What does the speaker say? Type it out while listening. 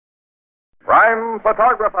Crime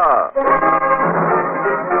Photographer.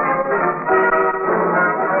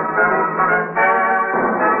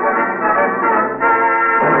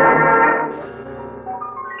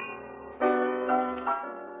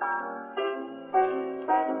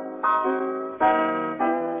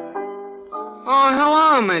 Oh,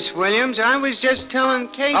 hello, Miss Williams. I was just telling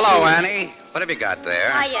Casey... Hello, Annie. What have you got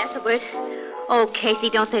there? Hi, Ethelbert. Oh, Casey,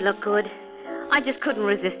 don't they look good? I just couldn't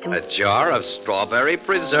resist them. A jar of strawberry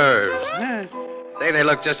preserve. Say, they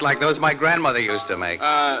look just like those my grandmother used to make.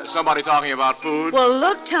 Somebody talking about food? Well,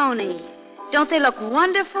 look, Tony. Don't they look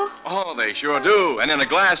wonderful? Oh, they sure do. And in a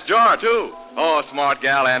glass jar, too. Oh, smart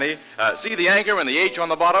gal, Annie. See the anchor and the H on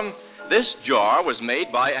the bottom? This jar was made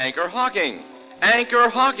by Anchor Hawking. Anchor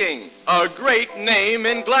Hawking, a great name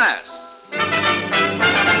in glass.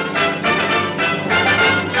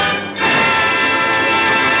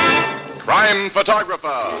 Crime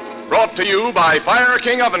Photographer, brought to you by Fire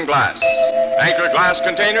King Oven Glass. Anchor glass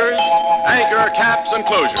containers, Anchor caps and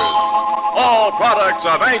closures. All products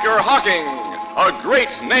of Anchor Hawking, a great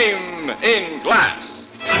name in glass.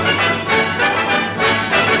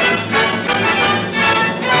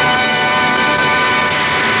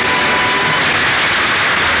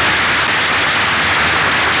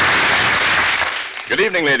 Good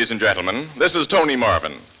evening, ladies and gentlemen. This is Tony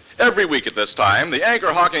Marvin. Every week at this time, the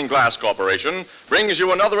Anchor Hawking Glass Corporation brings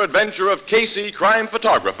you another adventure of Casey, crime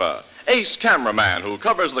photographer, ace cameraman who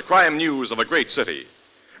covers the crime news of a great city.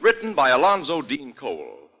 Written by Alonzo Dean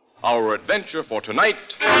Cole. Our adventure for tonight,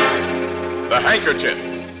 The Handkerchief.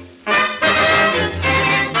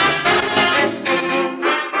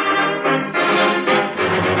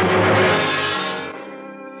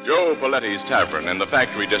 Joe Paletti's Tavern in the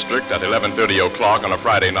factory district at 11:30 o'clock on a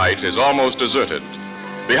Friday night is almost deserted.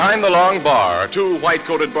 Behind the long bar, two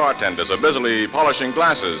white-coated bartenders are busily polishing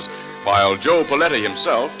glasses, while Joe Paletti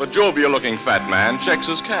himself, a jovial-looking fat man, checks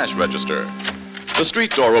his cash register. The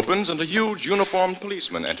street door opens and a huge uniformed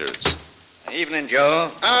policeman enters. Evening,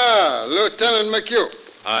 Joe. Ah, Lieutenant McHugh.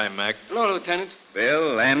 Hi, Mac. Hello, Lieutenant.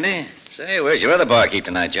 Bill, Andy. Say, where's your other barkeep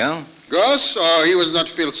tonight, Joe? Gus? Oh, he was not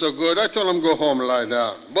feel so good. I told him go home lie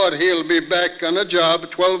down. But he'll be back on the job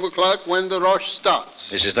at 12 o'clock when the rush starts.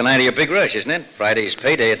 This is the night of your big rush, isn't it? Friday's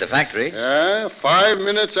payday at the factory. Yeah, 5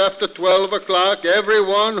 minutes after 12 o'clock,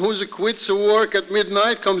 everyone who's quits work at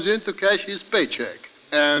midnight comes in to cash his paycheck.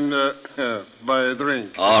 And buy a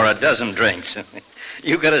drink. Or a dozen drinks.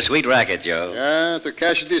 You got a sweet racket, Joe. Yeah, to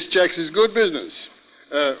cash these checks is good business.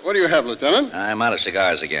 What do you have, Lieutenant? I'm out of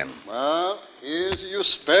cigars again. Well, here's your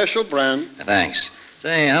special brand. Thanks.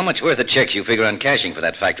 Say, how much worth of checks you figure on cashing for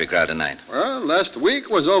that factory crowd tonight? Well, last week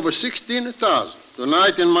was over 16,000.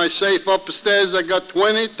 Tonight in my safe upstairs, I got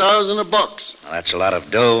 20,000 bucks. Well, that's a lot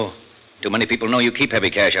of dough. Too many people know you keep heavy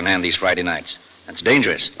cash on hand these Friday nights. That's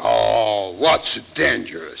dangerous. Oh, what's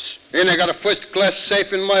dangerous? And I got a first-class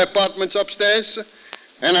safe in my apartments upstairs.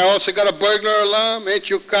 And I also got a burglar alarm. Ain't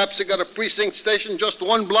you cops that got a precinct station just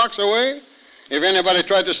 1 block away? If anybody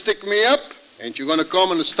tried to stick me up, ain't you going to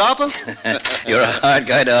come and stop him? You're a hard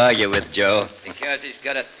guy to argue with, Joe. Because he's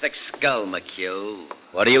got a thick skull, McHugh.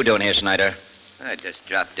 What are you doing here, Snyder? I just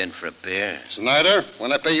dropped in for a beer. Snyder,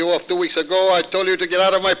 when I pay you off 2 weeks ago, I told you to get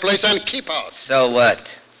out of my place and keep out. So what?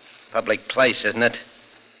 Public place, isn't it?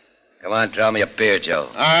 Come on, draw me a beer, Joe.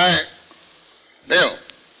 All right. Bill,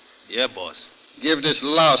 Yeah, boss. give this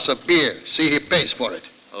louse a beer. See he pays for it.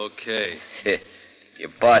 Okay. Your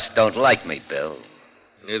boss don't like me, Bill.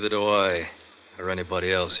 Neither do I, or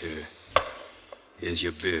anybody else here. Here's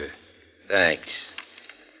your beer. Thanks.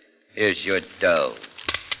 Here's your dough.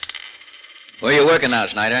 Where you working now,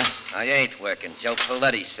 Snyder? I ain't working. Joe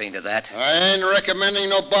Paletti's seen to that. I ain't recommending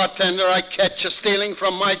no bartender I catch you stealing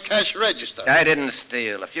from my cash register. I didn't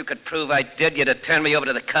steal. If you could prove I did, you'd have turned me over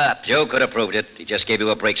to the cops. Joe could have proved it. He just gave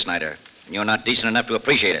you a break, Snyder. And you're not decent enough to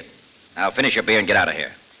appreciate it. Now finish your beer and get out of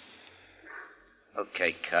here.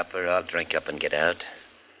 Okay, copper, I'll drink up and get out.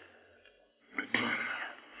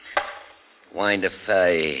 Mind if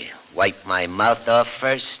I wipe my mouth off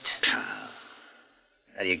first?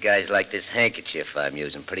 How do you guys like this handkerchief I'm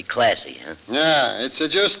using? Pretty classy, huh? Yeah, it's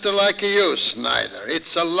just like you, Snyder.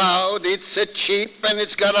 It's loud, it's cheap, and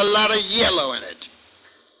it's got a lot of yellow in it.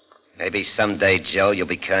 Maybe someday, Joe, you'll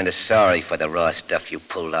be kind of sorry for the raw stuff you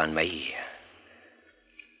pulled on me.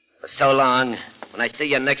 So long. When I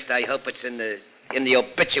see you next, I hope it's in the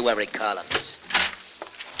obituary columns.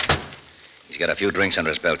 He's got a few drinks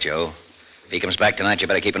under his belt, Joe. If he comes back tonight, you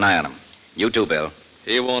better keep an eye on him. You too, Bill.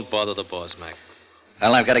 He won't bother the boss, Mac.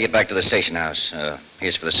 Well, I've got to get back to the station house.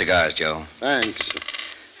 Here's for the cigars, Joe. Thanks.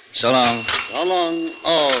 So long. So long.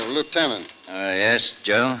 Oh, Lieutenant. Yes,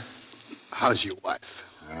 Joe? How's your wife?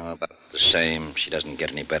 Oh, about the same. She doesn't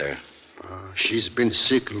get any better. She's been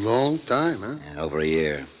sick a long time, huh? Yeah, over a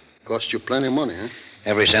year. Cost you plenty of money, huh?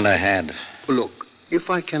 Every cent I had. Well, look, if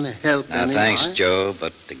I can help Now, any... thanks, Joe,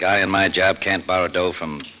 but the guy in my job can't borrow dough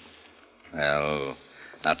from... Well,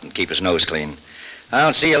 not and keep his nose clean.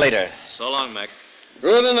 I'll see you later. So long, Mac.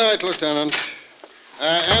 Good night, Lieutenant.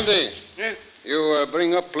 Andy. Yeah? You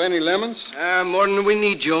bring up plenty lemons? More than we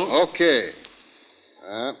need, Joe. Okay.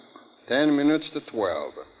 10 minutes to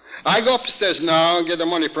 12. I go upstairs now and get the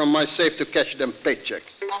money from my safe to cash them paychecks.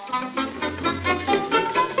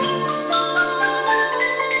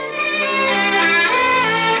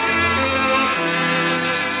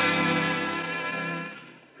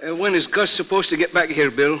 When is Gus supposed to get back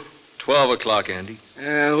here, Bill? 12 o'clock, Andy.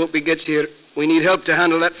 I hope he gets here. We need help to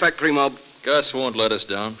handle that factory mob. Gus won't let us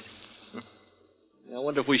down. I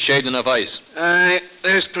wonder if we shaved enough ice.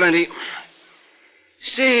 There's plenty.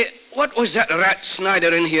 Say, what was that rat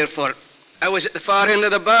Snyder in here for? I was at the far end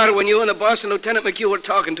of the bar when you and the boss and Lieutenant McHugh were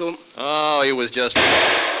talking to him. Oh, he was just...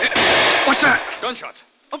 What's that? Gunshots.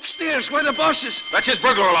 Upstairs, where the boss is. That's his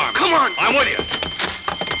burglar alarm. Come on. I'm with you.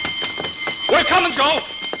 We're coming, Joe.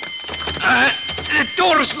 The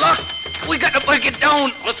door's locked. We got to break it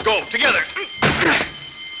down. Let's go, together.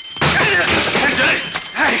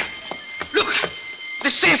 Hey, look. The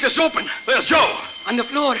safe is open. There's Joe. On the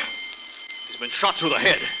floor. He's been shot through the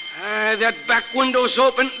head. That back window's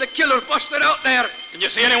open. The killer busted out there. Can you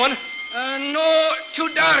see anyone? No,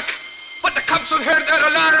 too dark. But the cops have heard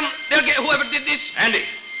that alarm. They'll get whoever did this. Andy,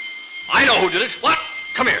 I know who did it. What?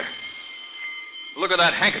 Come here. Look at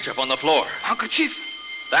that handkerchief on the floor. Handkerchief?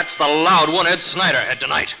 That's the loud one Ed Snyder had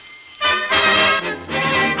tonight.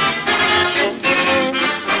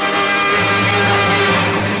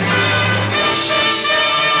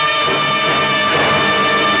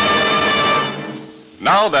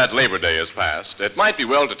 Now that Labor Day is past, it might be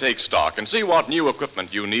well to take stock and see what new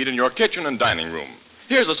equipment you need in your kitchen and dining room.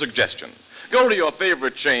 Here's a suggestion. Go to your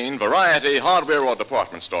favorite chain, variety, hardware, or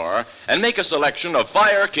department store and make a selection of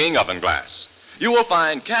Fire King oven glass. You will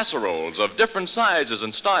find casseroles of different sizes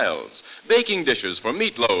and styles, baking dishes for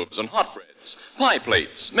meatloaves and hot breads, pie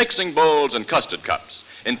plates, mixing bowls, and custard cups.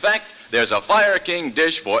 In fact, there's a Fire King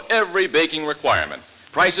dish for every baking requirement.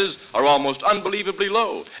 Prices are almost unbelievably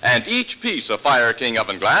low, and each piece of Fire King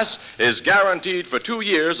oven glass is guaranteed for 2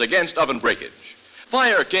 years against oven breakage.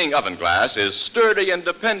 Fire King oven glass is sturdy and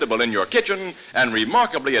dependable in your kitchen and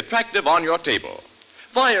remarkably attractive on your table.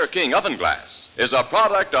 Fire King oven glass is a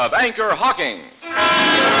product of Anchor Hocking.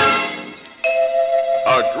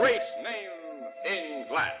 A great name in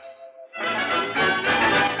glass.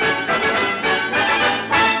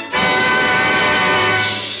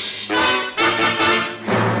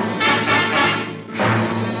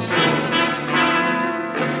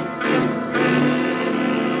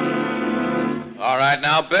 All right,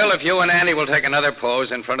 now, Bill, if you and Andy will take another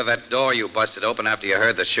pose in front of that door you busted open after you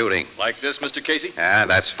heard the shooting. Like this, Mr. Casey? Yeah,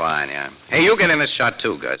 that's fine, yeah. Hey, you get in this shot,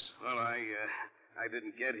 too, Gus. Well, I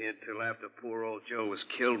didn't get here till after poor old Joe was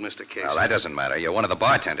killed, Mr. Casey. Well, that doesn't matter. You're one of the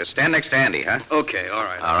bartenders. Stand next to Andy, huh? Okay, all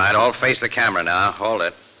right. All right, all face the camera now. Hold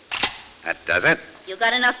it. That does it. You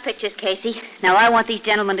got enough pictures, Casey. Now I want these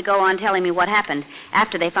gentlemen to go on telling me what happened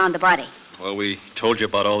after they found the body. Well, we told you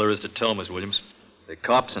about all there is to tell, Miss Williams. The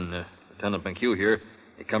cops and Lieutenant McHugh here,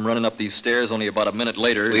 they come running up these stairs only about a minute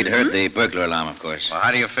later. We'd heard the burglar alarm, of course. Well,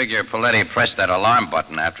 how do you figure Paletti pressed that alarm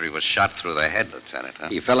button after he was shot through the head, Lieutenant, huh?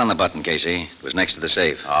 He fell on the button, Casey. It was next to the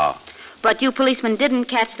safe. Oh. But you policemen didn't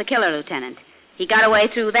catch the killer, Lieutenant. He got away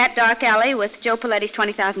through that dark alley with Joe Paletti's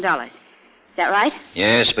 $20,000. Is that right?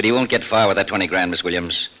 Yes, but he won't get far with that 20 grand, Miss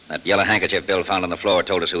Williams. That yellow handkerchief Bill found on the floor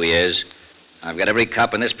told us who he is. I've got every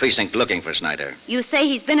cop in this precinct looking for Snyder. You say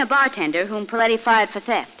he's been a bartender whom Paletti fired for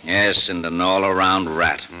theft. Yes, and an all-around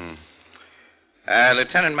rat.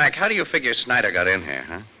 Lieutenant Mack, how do you figure Snyder got in here,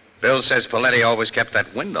 huh? Bill says Paletti always kept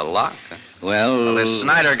that window locked. Huh? Well, this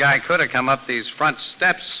Snyder guy could have come up these front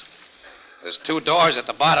steps. There's 2 doors at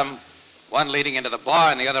the bottom, one leading into the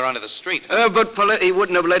bar and the other onto the street. But Paletti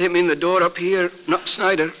wouldn't have let him in the door up here, not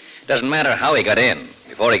Snyder. Doesn't matter how he got in.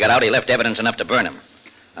 Before he got out, he left evidence enough to burn him.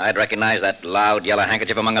 I'd recognize that loud yellow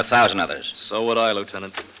handkerchief among 1,000 others. So would I,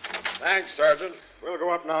 Lieutenant. Thanks, Sergeant. We'll go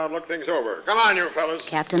up now and look things over. Come on, you fellas.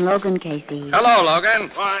 Captain Logan, Casey. Hello, Logan.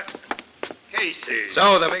 Why, Casey.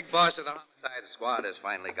 So the big boss of the homicide squad has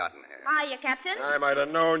finally gotten here. Hiya, Captain. I might have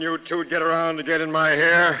known you two'd get around to get in my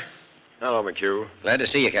hair. Hello, McHugh. Glad to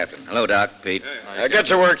see you, Captain. Hello, Doc. Pete. Get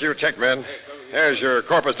to work, you tech men. There's your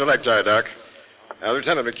corpus delicti, Doc. Now,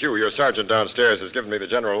 Lieutenant McHugh, your sergeant downstairs has given me the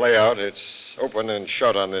general layout. It's open and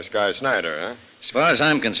shut on this guy Snyder, huh? As far as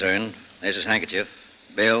I'm concerned, there's his handkerchief.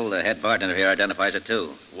 Bill, the head bartender here, identifies it,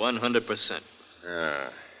 too. 100%. Yeah.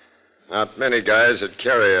 Not many guys that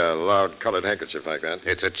carry a loud colored handkerchief like that.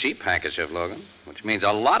 It's a cheap handkerchief, Logan, which means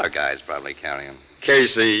a lot of guys probably carry them.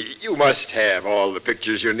 Casey, you must have all the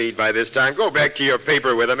pictures you need by this time. Go back to your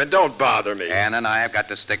paper with them and don't bother me. Ann and I have got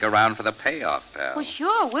to stick around for the payoff, pal. Well,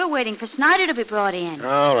 sure. We're waiting for Snyder to be brought in.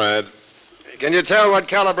 All right. Can you tell what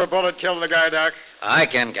caliber bullet killed the guy, Doc? I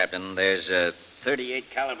can, Captain. There's a .38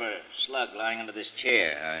 caliber slug lying under this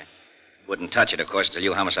chair. I wouldn't touch it, of course, till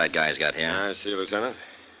you homicide guys got here. I see, Lieutenant.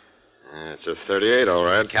 It's a .38, all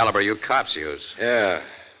right. Caliber you cops use. Yeah.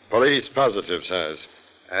 Police positive size.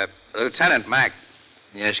 Lieutenant Mack,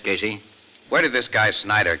 Yes, Casey? where did this guy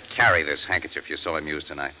Snyder carry this handkerchief you saw him use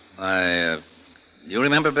tonight? You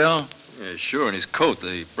remember, Bill? Yeah, sure, in his coat,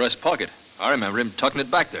 the breast pocket. I remember him tucking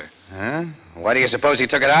it back there. Huh? Why do you suppose he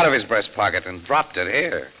took it out of his breast pocket and dropped it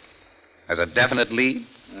here? As a definite lead?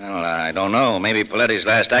 Well, I don't know. Maybe Paletti's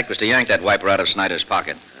last act was to yank that wiper out of Snyder's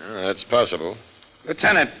pocket. That's possible.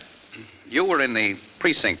 Lieutenant, you were in the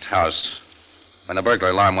precinct house when the burglar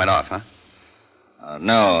alarm went off, huh?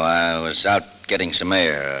 No, I was out getting some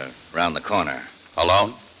air around the corner.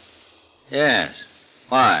 Alone? Yes.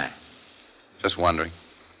 Why? Just wondering.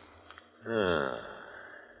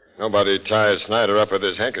 Nobody ties Snyder up with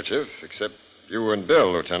his handkerchief except you and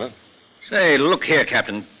Bill, Lieutenant. Say, look here,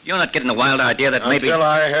 Captain. You're not getting the wild idea that maybe... Until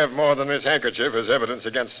I have more than this handkerchief as evidence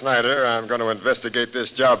against Snyder, I'm going to investigate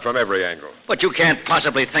this job from every angle. But you can't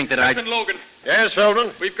possibly think that Captain Logan, Yes,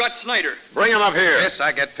 Feldman? we've got Snyder. Bring him up here. This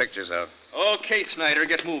I get pictures of. Okay, Snyder,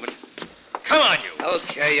 get moving. Come on, you.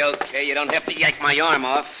 Okay. You don't have to yank my arm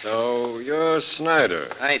off. So, you're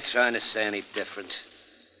Snyder. I ain't trying to say any different.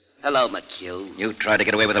 Hello, McHugh. You tried to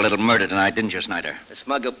get away with a little murder tonight, didn't you, Snyder? The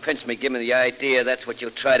smug who pinched me gave me the idea that's what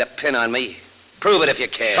you'll try to pin on me. Prove it if you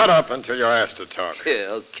can. Shut up until you're asked to talk.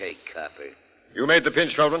 Yeah, okay, copper. You made the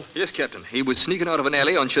pinch, Feldman? Yes, Captain. He was sneaking out of an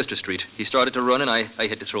alley on Chester Street. He started to run, and I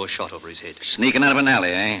had to throw a shot over his head. Sneaking out of an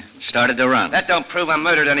alley, eh? Started to run. That don't prove I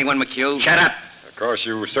murdered anyone, McHugh. Shut up. Of course,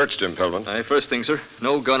 you searched him, Feldman. First thing, sir.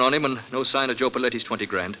 No gun on him and no sign of Joe Paletti's 20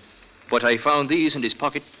 grand. But I found these in his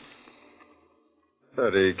pocket.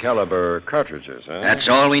 30 caliber cartridges, huh? That's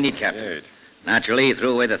all we need, Captain. 38. Naturally, he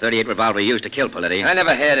threw away the .38 revolver he used to kill Paletti. I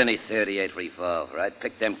never had any .38 revolver. I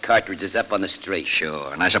picked them cartridges up on the street.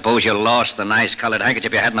 Sure. And I suppose you lost the nice colored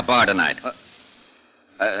handkerchief you had in the bar tonight.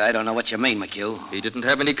 I don't know what you mean, McHugh. He didn't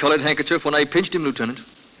have any colored handkerchief when I pinched him, Lieutenant.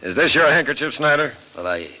 Is this your handkerchief, Snyder?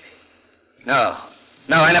 Well, No,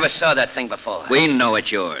 I never saw that thing before. We know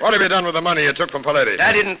it's yours. What have you done with the money you took from Paletti?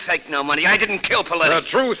 I didn't take no money. I didn't kill Paletti. The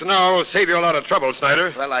truth now will save you a lot of trouble,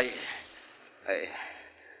 Snyder. Well,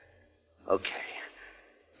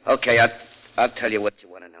 Okay, I'll tell you what you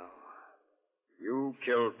want to know. You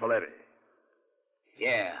killed Paletti.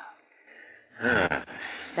 Yeah.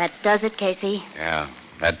 That does it, Casey. Yeah,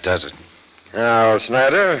 that does it. Now,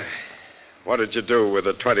 Snyder, what did you do with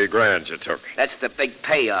the 20 grand you took? That's the big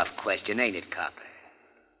payoff question, ain't it, copper?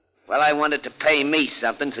 Well, I wanted to pay me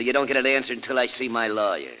something, so you don't get an answer until I see my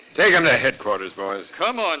lawyer. Take him to headquarters, boys.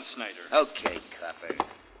 Come on, Snyder. Okay, copper.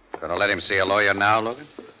 Gonna let him see a lawyer now, Logan?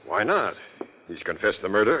 Why not? He's confessed the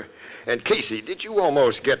murder. And, Casey, did you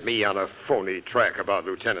almost get me on a phony track about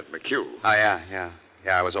Lieutenant McHugh? Oh, yeah.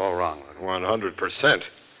 Yeah, I was all wrong, Logan. 100%.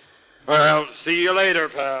 Well, see you later,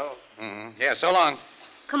 pal. Mm-hmm. Yeah, so long.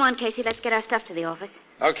 Come on, Casey. Let's get our stuff to the office.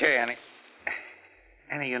 Okay, Annie.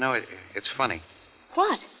 Annie, you know, it's funny.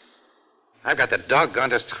 What? I've got the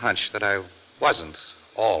doggonedest hunch that I wasn't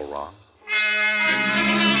all wrong.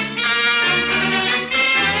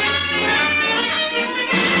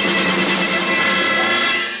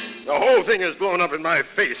 The whole thing is blown up in my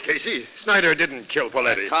face, Casey. Snyder didn't kill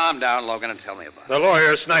Paletti. Calm down, Logan, and tell me about it. The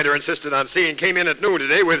lawyer Snyder insisted on seeing came in at noon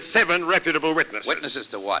today with 7 reputable witnesses. Witnesses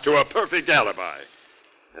to what? To a perfect alibi.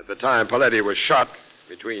 At the time Paletti was shot,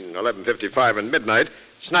 between 11:55 and midnight,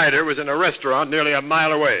 Snyder was in a restaurant nearly a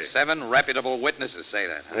mile away. 7 reputable witnesses say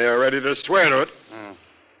that. Huh? They're ready to swear to it. Well,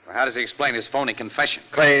 how does he explain his phony confession?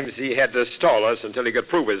 Claims he had to stall us until he could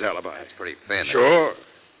prove his alibi. That's pretty thin. Sure.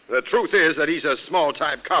 The truth is that he's a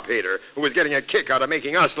small-time cop hater who was getting a kick out of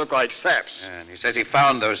making us look like saps. And he says he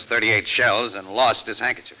found those .38 shells and lost his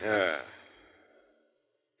handkerchief. Yeah.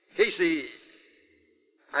 Casey,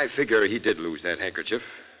 I figure he did lose that handkerchief.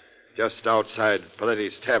 Just outside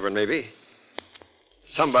Paletti's tavern, maybe.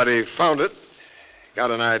 Somebody found it,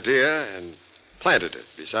 got an idea, and planted it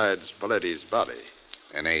beside Paletti's body.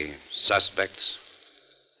 Any suspects?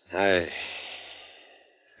 I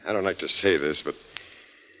don't like to say this, but...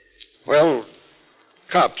 Well,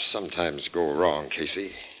 cops sometimes go wrong,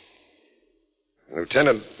 Casey.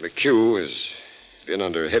 Lieutenant McHugh is been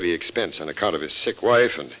under heavy expense on account of his sick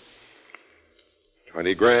wife, and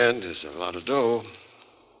 20 grand is a lot of dough.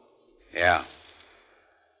 Yeah.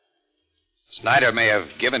 Snyder may have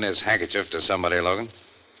given his handkerchief to somebody, Logan.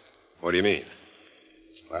 What do you mean?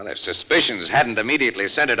 Well, if suspicions hadn't immediately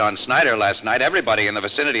centered on Snyder last night, everybody in the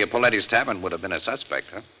vicinity of Poletti's Tavern would have been a suspect,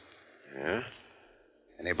 huh? Yeah?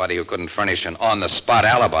 Anybody who couldn't furnish an on-the-spot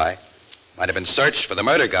alibi might have been searched for the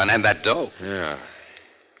murder gun and that dough. Yeah.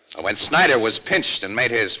 When Snyder was pinched and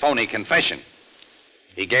made his phony confession,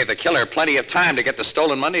 he gave the killer plenty of time to get the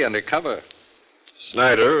stolen money under cover.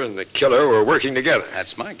 Snyder and the killer were working together.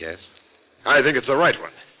 That's my guess. I think it's the right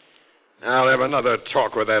one. I'll have another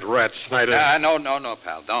talk with that rat Snyder. No,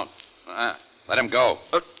 pal, don't. Let him go.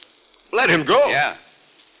 Let him go? Yeah.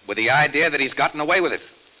 With the idea that he's gotten away with it.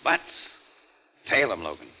 But tail him,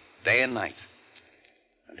 Logan, day and night.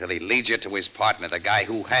 Until he leads you to his partner, the guy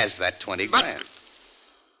who has that 20 grand.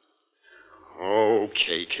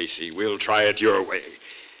 Okay, Casey, we'll try it your way.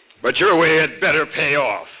 But your way had better pay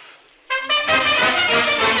off.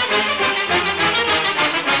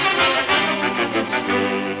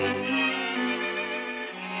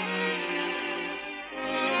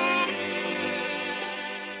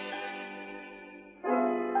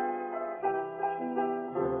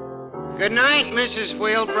 Good night, Mrs.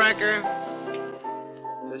 Wheelbreaker.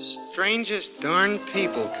 The strangest darn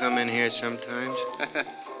people come in here sometimes.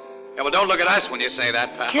 Yeah, well, don't look at us when you say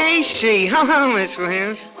that, pal. Casey! Hello, Miss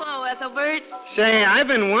Williams. Hello, Ethelbert. Say, I've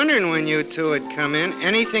been wondering when you two had come in.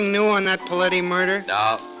 Anything new on that Poletti murder?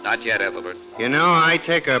 No, not yet, Ethelbert. You know, I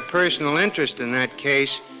take a personal interest in that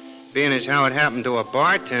case, being as how it happened to a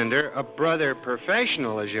bartender, a brother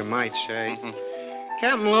professional, as you might say.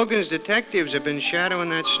 Captain Logan's detectives have been shadowing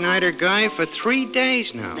that Snyder guy for 3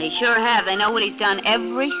 days now. They sure have. They know what he's done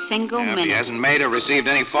every single minute. He hasn't made or received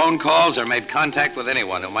any phone calls or made contact with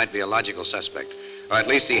anyone who might be a logical suspect. Or at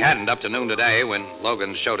least he hadn't up to noon today when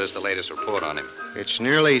Logan showed us the latest report on him. It's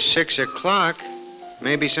nearly 6 o'clock.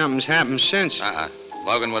 Maybe something's happened since.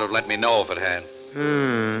 Logan would have let me know if it had.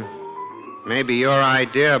 Maybe your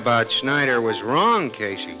idea about Snyder was wrong,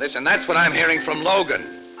 Casey. Listen, that's what I'm hearing from Logan.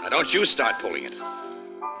 Now, don't you start pulling it.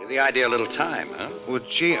 Give the idea a little time, huh? Well,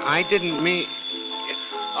 gee, I didn't mean...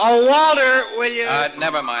 Oh, Walter, will you...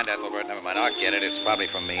 Never mind, Ethelbert, never mind. I'll get it. It's probably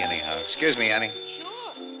from me anyhow. Excuse me, Annie.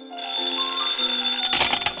 Sure.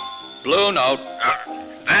 Blue note.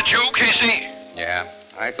 That you, Casey? Yeah.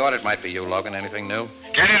 I thought it might be you, Logan. Anything new?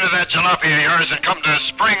 Get into that jalopy of yours and come to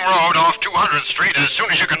Spring Road off 200th Street as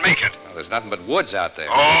soon as you can make it. Well, there's nothing but woods out there.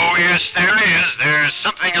 Oh, yes, there is. There's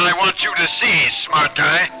something I want you to see, smart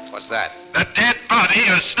guy. What's that? The dead body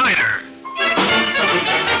of Snyder.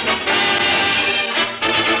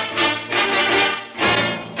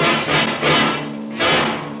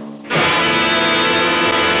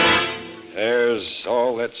 There's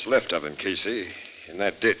all that's left of him, Casey, in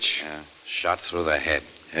that ditch. Yeah. Shot through the head.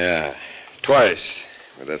 Yeah. Twice.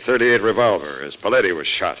 With a .38 revolver, as Poletti was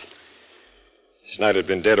shot. Snyder'd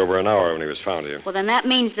been dead over an hour when he was found here. Well, then that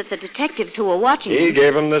means that the detectives who were watching He him...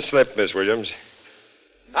 gave him the slip, Miss Williams.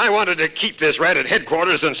 I wanted to keep this rat at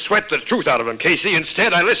headquarters and sweat the truth out of him, Casey.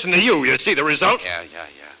 Instead, I listened to you. You see the result? Yeah.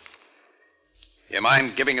 You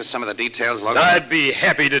mind giving us some of the details, Logan? I'd be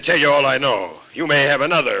happy to tell you all I know. You may have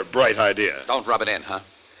another bright idea. Don't rub it in, huh?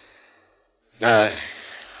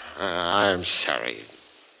 I'm sorry.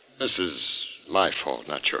 This is my fault,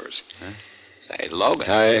 not yours. Huh? Say, Logan.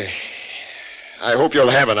 I hope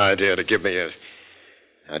you'll have an idea to give me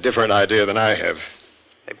a different idea than I have.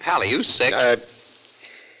 Hey, pal, are you sick?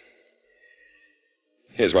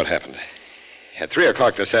 Here's what happened. At 3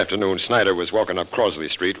 o'clock this afternoon, Snyder was walking up Crosley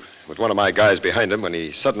Street with one of my guys behind him when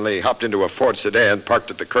he suddenly hopped into a Ford sedan,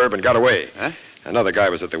 parked at the curb, and got away. Huh? Another guy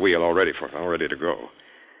was at the wheel all ready to go.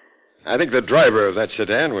 I think the driver of that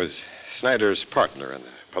sedan was Snyder's partner in the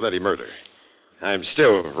Poletti murder. I'm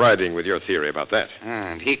still riding with your theory about that.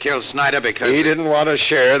 And he killed Snyder because... He didn't want to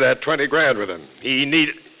share that 20 grand with him.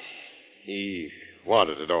 He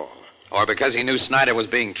wanted it all. Or because he knew Snyder was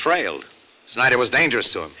being trailed. Snyder was dangerous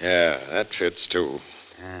to him. Yeah, that fits, too.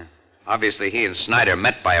 Obviously, he and Snyder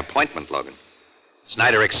met by appointment, Logan.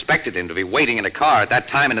 Snyder expected him to be waiting in a car at that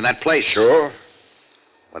time and in that place. Sure.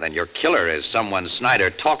 Well, then your killer is someone Snyder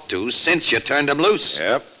talked to since you turned him loose.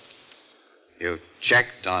 Yep. You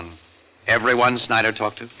checked on everyone Snyder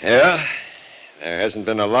talked to? Yeah. There hasn't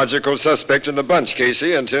been a logical suspect in the bunch,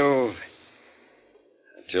 Casey, until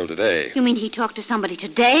today. You mean he talked to somebody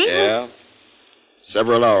today? Yeah.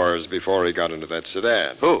 Several hours before he got into that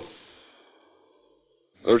sedan. Who?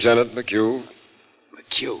 Lieutenant McHugh.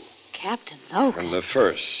 McHugh? Captain Logan. From the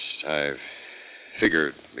first, I've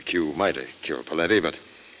figured McHugh might have killed Poletti, but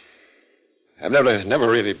I've never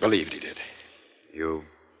really believed he did. You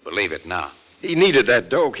believe it now? He needed that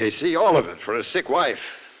dough, Casey, all of it, for his sick wife.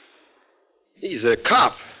 He's a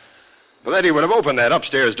cop. Paletti would have opened that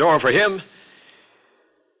upstairs door for him.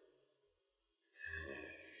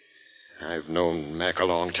 I've known Mac a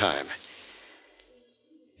long time.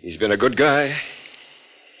 He's been a good guy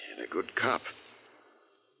and a good cop.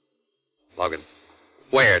 Logan,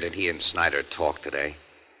 where did he and Snyder talk today?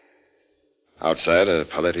 Outside of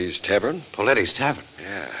Paletti's tavern? Paletti's tavern?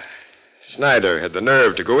 Yeah. Snyder had the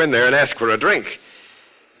nerve to go in there and ask for a drink.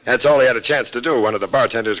 That's all he had a chance to do. One of the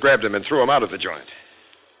bartenders grabbed him and threw him out of the joint.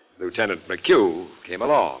 Lieutenant McHugh came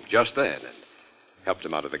along just then and helped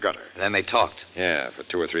him out of the gutter. Then they talked? Yeah, for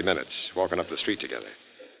 2 or 3 minutes, walking up the street together.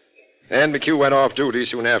 And McHugh went off duty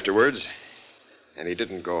soon afterwards, and he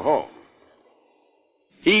didn't go home.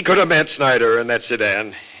 He could have met Snyder in that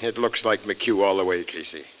sedan. It looks like McHugh all the way,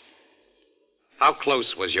 Casey. How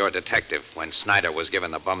close was your detective when Snyder was given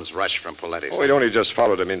the bum's rush from Paletti's? Oh, he'd only just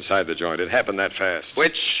followed him inside the joint. It happened that fast.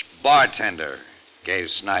 Which bartender gave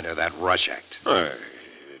Snyder that rush act?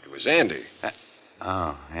 It was Andy.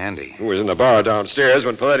 Oh, Andy. Who was in the bar downstairs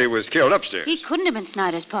when Paletti was killed upstairs. He couldn't have been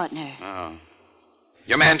Snyder's partner. Oh.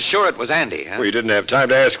 Your man's sure it was Andy, huh? Well, he didn't have time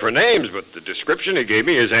to ask for names, but the description he gave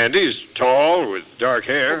me is Andy's tall with dark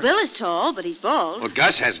hair. Well, Bill is tall, but he's bald. Well,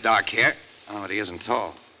 Gus has dark hair. Oh, but he isn't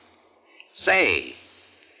tall. Say,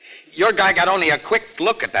 your guy got only a quick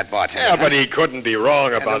look at that bartender. Yeah, but he couldn't be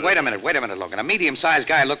wrong about it. Wait a minute, Logan. A medium-sized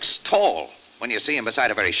guy looks tall when you see him beside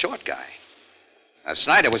a very short guy. Now,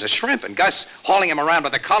 Snyder was a shrimp, and Gus hauling him around by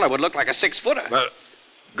the collar would look like a 6-footer. But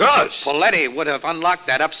Gus! Paletti would have unlocked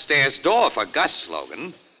that upstairs door for Gus,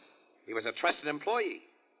 Logan. He was a trusted employee.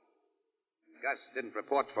 Gus didn't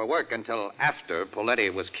report for work until after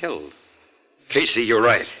Paletti was killed. Casey, you're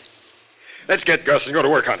right. Let's get Gus and go to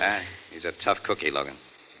work on him. He's a tough cookie, Logan.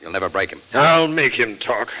 You'll never break him. I'll make him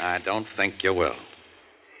talk. I don't think you will.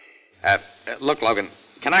 Look, Logan,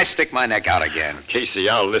 can I stick my neck out again? Casey,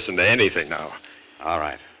 I'll listen to anything now. All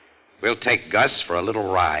right. We'll take Gus for a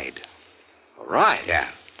little ride. A ride? Yeah.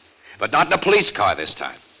 But not in a police car this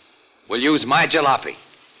time. We'll use my jalopy.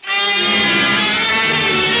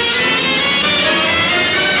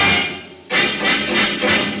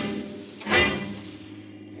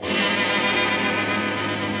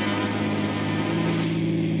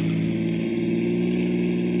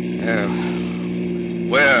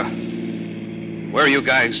 Where are you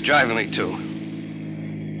guys driving me to?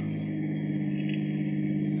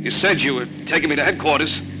 You said you were taking me to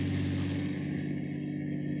headquarters.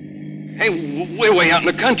 Hey, we're way out in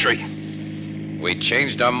the country. We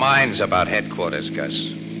changed our minds about headquarters, Gus.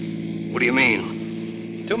 What do you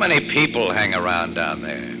mean? Too many people hang around down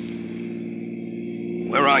there.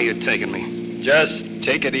 Where are you taking me? Just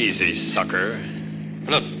take it easy, sucker.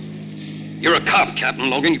 Look, you're a cop, Captain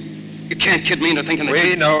Logan. You can't kid me into thinking that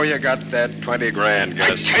We know you got that 20 grand,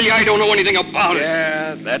 Gus. I tell you, I don't know anything about it.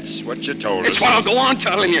 Yeah, that's what you told us. It's what I'll go on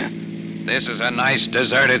telling you. This is a nice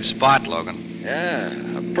deserted spot, Logan.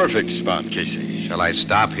 Yeah, a perfect spot, Casey. Shall I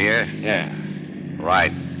stop here? Yeah.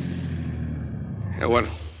 Right. Yeah, what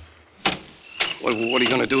are you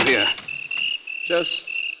going to do here? Just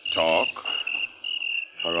talk.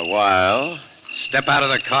 For a while. Step out of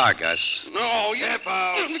the car, Gus. No, yeah,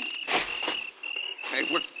 pal.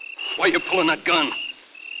 Hey, why are you pulling that gun?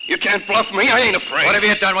 You can't bluff me. I ain't afraid. What have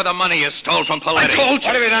you done with the money you stole from Paletti? I told you.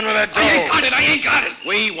 What have you done with that dough? I ain't got it.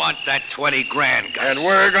 We want that 20 grand, Gus. And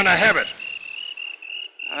we're gonna have it.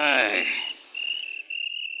 Hey.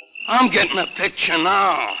 I'm getting a picture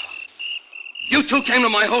now. You two came to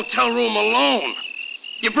my hotel room alone.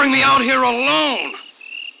 You bring me out here alone.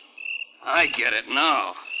 I get it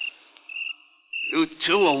now. You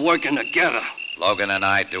two are working together. Logan and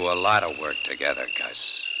I do a lot of work together,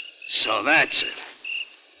 Gus. So that's it.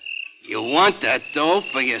 You want that dough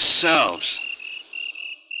for yourselves.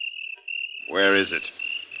 Where is it?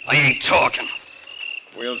 I ain't talking.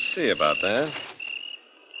 We'll see about that.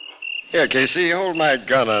 Here, Casey, hold my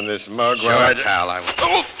gun on this mug Sure, while pal, I will.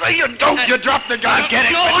 Oh, you don't! You dropped the gun! Get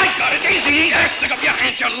it? No, I got it. Easy. Stick up your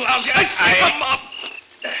hands, you lousy. Stick them up.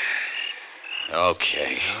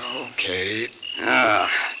 Okay. Okay.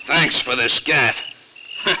 Thanks for this scat.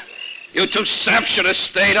 You two saps should have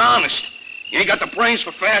stayed honest. You ain't got the brains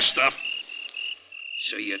for fast stuff.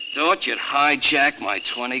 So you thought you'd hijack my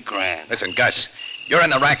 20 grand. Listen, Gus, you're in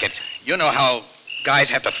the racket. You know how guys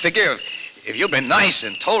have to figure. If you'd been nice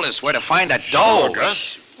and told us where to find that dough. Sure,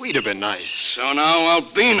 Gus. We'd have been nice. So now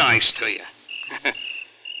I'll be nice to you.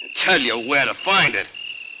 Tell you where to find it.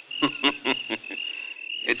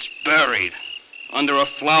 It's buried under a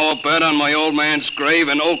flower bed on my old man's grave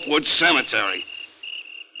in Oakwood Cemetery.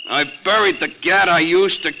 I buried the gat I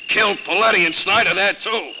used to kill Paletti and Snyder there,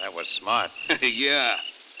 too. That was smart. Yeah.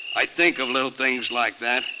 I think of little things like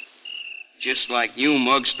that. Just like you,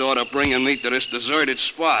 Muggs, thought of bringing me to this deserted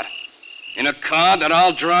spot. In a car that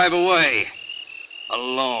I'll drive away.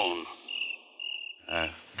 Alone.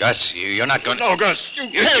 Gus, you're not going to... No, Gus, You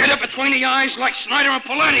get it between the eyes like Snyder and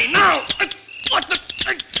Paletti. Now! What the...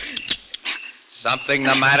 Something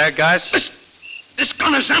the matter, Gus? This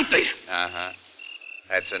gun is empty. Uh-huh.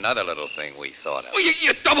 That's another little thing we thought of. Well,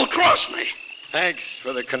 you double-crossed me. Thanks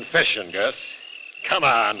for the confession, Gus. Come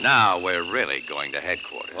on. Now we're really going to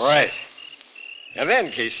headquarters. Right. And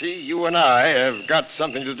then, Casey, you and I have got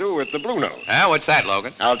something to do with the Blue Note. What's that,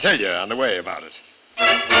 Logan? I'll tell you on the way about it.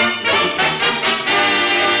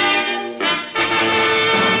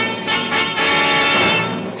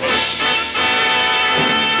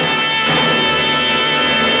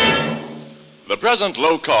 The present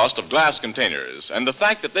low cost of glass containers and the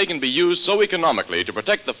fact that they can be used so economically to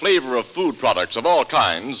protect the flavor of food products of all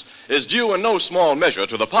kinds is due in no small measure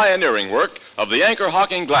to the pioneering work of the Anchor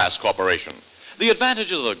Hocking Glass Corporation. The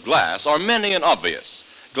advantages of glass are many and obvious.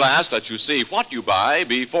 Glass lets you see what you buy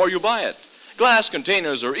before you buy it. Glass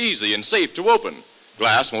containers are easy and safe to open.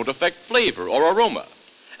 Glass won't affect flavor or aroma.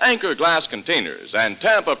 Anchor glass containers and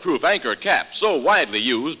tamper-proof anchor caps, so widely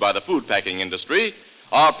used by the food packing industry,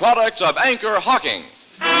 are products of Anchor Hocking.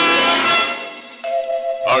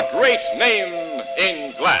 A great name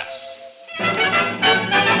in glass.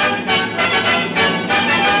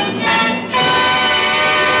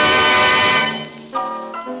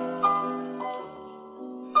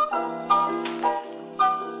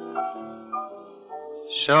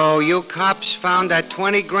 So you cops found that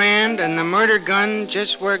 20 grand and the murder gun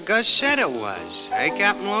just where Gus said it was. Eh,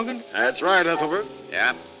 Captain Logan? That's right, Ethelbert.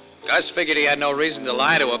 Yeah. Gus figured he had no reason to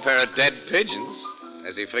lie to a pair of dead pigeons,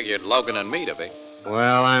 as he figured Logan and me to be.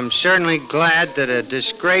 Well, I'm certainly glad that a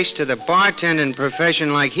disgrace to the bartending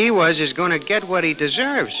profession like he was is going to get what he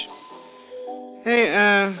deserves.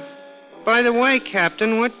 Hey, by the way,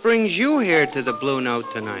 Captain, what brings you here to the Blue Note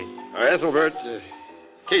tonight? Ethelbert,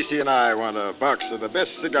 Casey and I want a box of the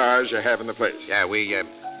best cigars you have in the place. Yeah,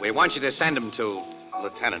 we want you to send them to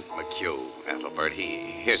Lieutenant McHugh, Ethelbert.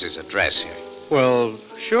 Here's his address here. Well,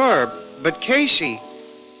 sure, but Casey,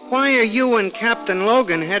 why are you and Captain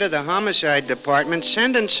Logan, head of the homicide department,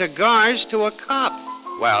 sending cigars to a cop?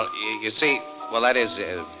 Well, you see, well, that is...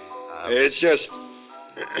 It's just...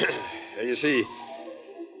 you see,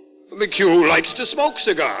 McHugh likes to smoke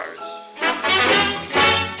cigars.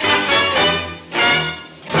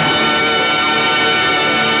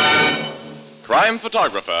 Crime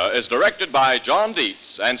Photographer is directed by John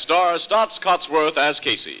Dietz and stars Stotts Cotsworth as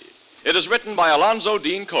Casey. It is written by Alonzo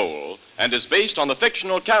Dean Cole and is based on the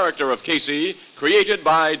fictional character of Casey created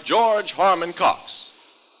by George Harmon Cox.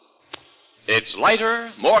 It's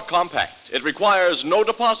lighter, more compact. It requires no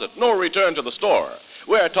deposit, no return to the store.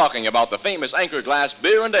 We're talking about the famous Anchor Glass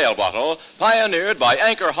beer and ale bottle pioneered by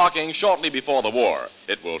Anchor Hocking shortly before the war.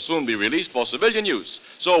 It will soon be released for civilian use,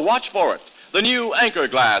 so watch for it. The new Anchor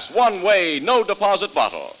Glass one-way, no-deposit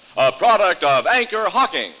bottle, a product of Anchor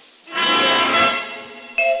Hocking.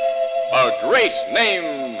 A great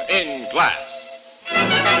name in glass.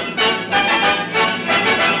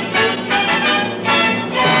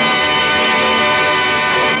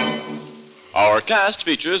 Our cast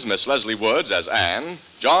features Miss Leslie Woods as Anne,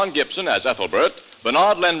 John Gibson as Ethelbert,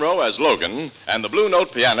 Bernard Lenrow as Logan, and the Blue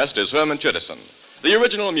Note pianist is Herman Chittison. The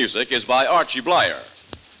original music is by Archie Blyer.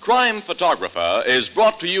 Crime Photographer is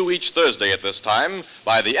brought to you each Thursday at this time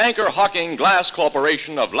by the Anchor Hocking Glass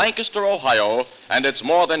Corporation of Lancaster, Ohio, and its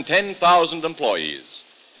more than 10,000 employees.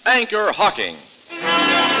 Anchor Hocking.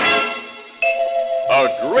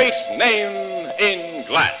 A great name in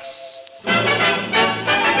glass.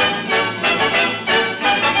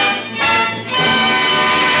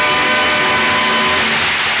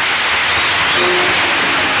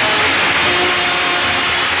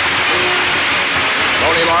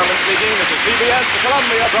 Tony Marmon speaking. This is CBS, the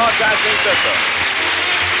Columbia Broadcasting System.